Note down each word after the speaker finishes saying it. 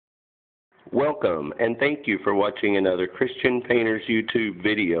Welcome, and thank you for watching another Christian Painters YouTube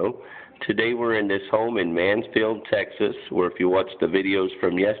video. Today we're in this home in Mansfield, Texas, where if you watch the videos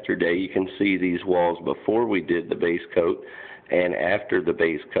from yesterday, you can see these walls before we did the base coat and after the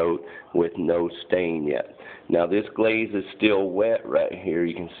base coat with no stain yet. Now this glaze is still wet right here.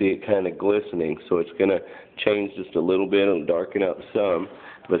 You can see it kind of glistening, so it's going to change just a little bit and darken up some.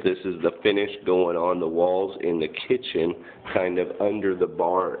 But this is the finish going on the walls in the kitchen, kind of under the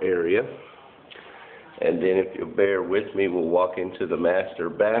bar area. And then if you'll bear with me, we'll walk into the master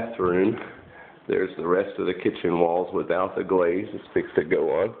bathroom. There's the rest of the kitchen walls without the glaze. It's fixed to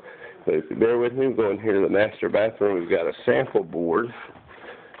go on. But if you bear with me, we'll go in here to the master bathroom. We've got a sample board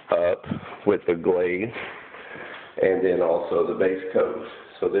up with the glaze and then also the base coat.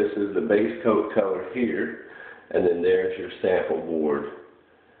 So this is the base coat color here, and then there's your sample board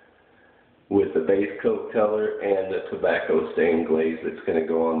with the base coat color and the tobacco stain glaze that's going to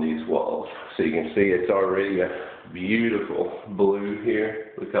go on these walls. So you can see it's already a beautiful blue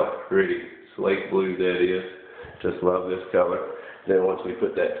here. Look how pretty slate blue that is. Just love this color. Then once we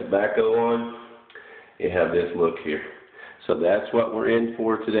put that tobacco on, you have this look here. So that's what we're in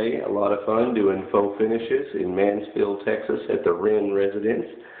for today. A lot of fun doing faux finishes in Mansfield, Texas at the Wren residence.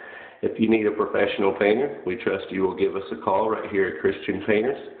 If you need a professional painter, we trust you will give us a call right here at Christian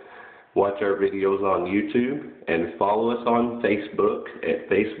Painters. Watch our videos on YouTube and follow us on Facebook at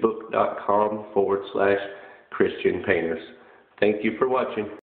facebook.com/Christian Painters. Thank you for watching.